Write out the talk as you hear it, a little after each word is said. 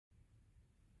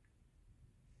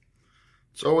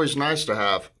It's always nice to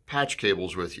have patch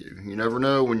cables with you. You never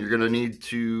know when you're going to need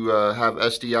to have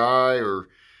SDI, or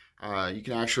you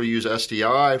can actually use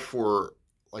SDI for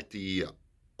like the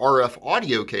RF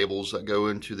audio cables that go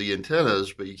into the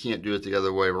antennas, but you can't do it the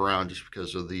other way around just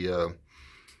because of the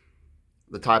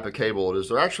type of cable it is.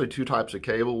 There are actually two types of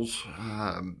cables.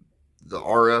 The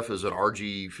RF is an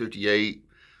RG58,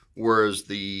 whereas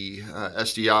the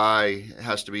SDI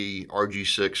has to be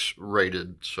RG6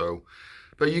 rated. So,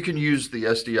 but you can use the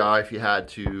SDI if you had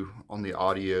to on the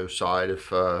audio side,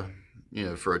 if you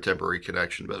know, for a temporary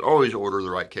connection. But always order the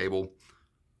right cable.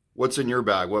 What's in your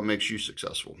bag? What makes you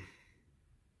successful?